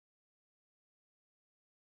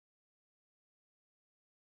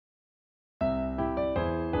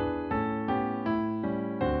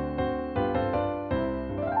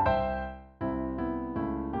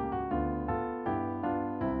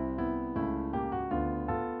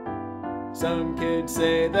Some kids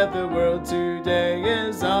say that the world today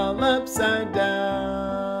is all upside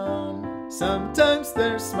down. Sometimes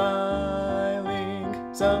they're smiling,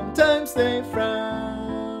 sometimes they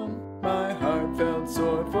frown. My heart felt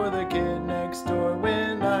sore for the kid next door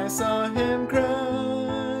when I saw him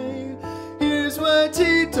cry. Here's what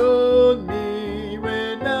he told me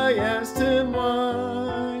when I asked him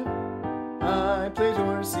why. I played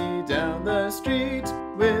horsey down the street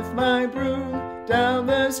with my broom, down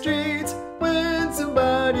the street. When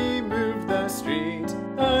somebody moved the street,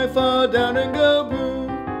 I fall down and go boom.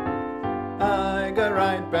 I got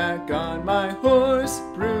right back on my horse.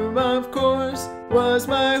 Broom, of course, was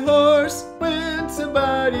my horse. When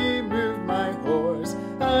somebody moved my horse,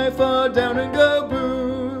 I fall down and go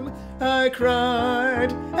boom. I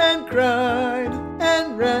cried and cried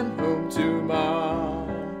and ran home to Ma.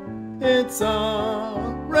 It's all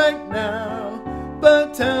right now,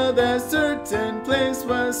 but how that certain place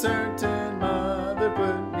was certain. Mother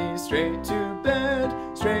put me straight to bed,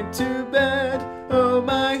 straight to bed. Oh,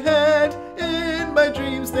 my head, in my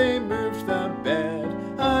dreams they moved the bed.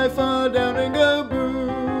 I fall down and go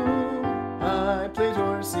boom. I played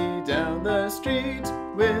horsey down the street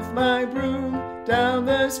with my broom, down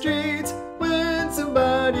the street. When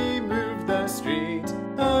somebody moved the street,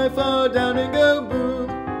 I fall down and go boom.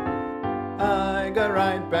 I got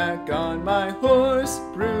right back on my horse.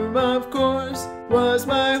 Broom, of course, was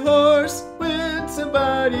my horse. When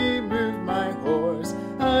somebody moved my horse,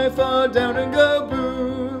 I fall down and go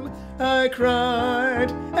boom. I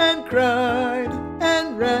cried and cried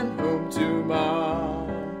and ran home to Ma.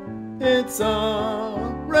 It's all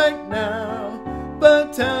right now,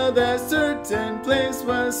 but how that certain place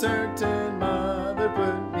was certain. Mother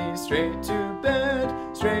put me straight to bed,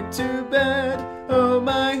 straight to bed. Oh,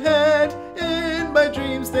 my head, in my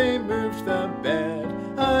dreams they moved the bed.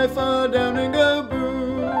 I fall down and go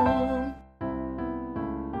boom.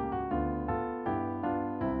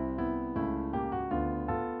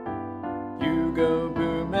 You go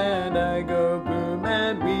boom and I go boom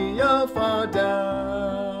and we all fall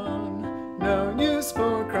down. No use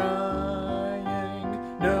for crying,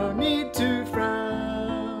 no need to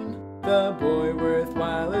frown. The boy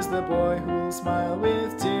worthwhile is the boy who'll smile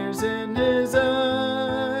with tears in his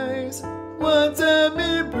eyes. What's a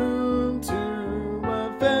mere broom to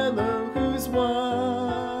a fellow who's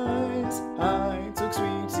wise? I took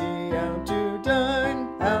Sweetie out to dine,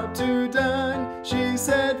 out to dine. She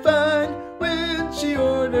said fine when she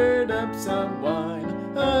ordered up some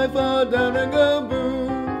wine. I fall down and go boom.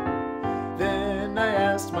 Then I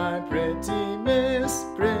asked my pretty miss,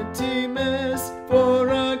 for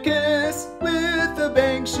a kiss. With a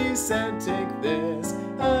bang she said, take this.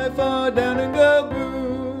 I fall down and go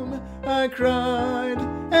boom. I cried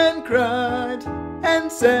and cried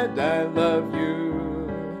and said I love you.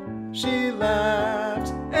 She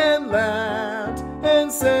laughed and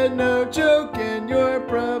said, no joking, you're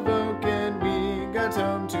provoking. We got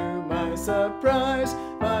home to my surprise,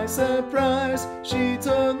 she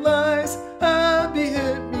told lies. Hubby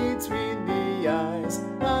hit me between the eyes.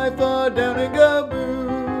 I fall down and go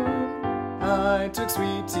boom. I took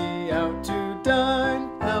Sweetie out to dine,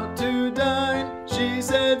 out to dine. She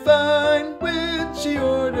said fine when she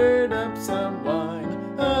ordered up some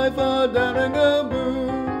wine. I fall down and go boom.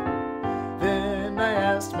 Then I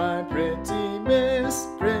asked my pretty miss,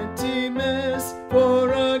 for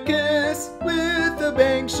a kiss. With a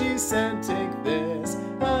bang she said, take this.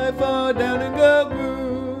 I fall down and go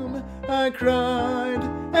boom. I cried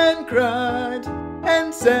and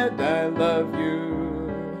said I love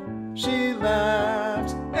you. She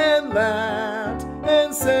laughed and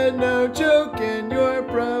said, no joking, you're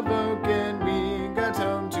provoking. We got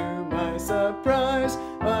home to my surprise,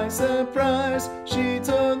 she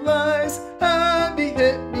told lies. Hubby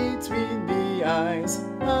hit me between the eyes.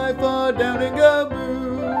 I fall down and go boom.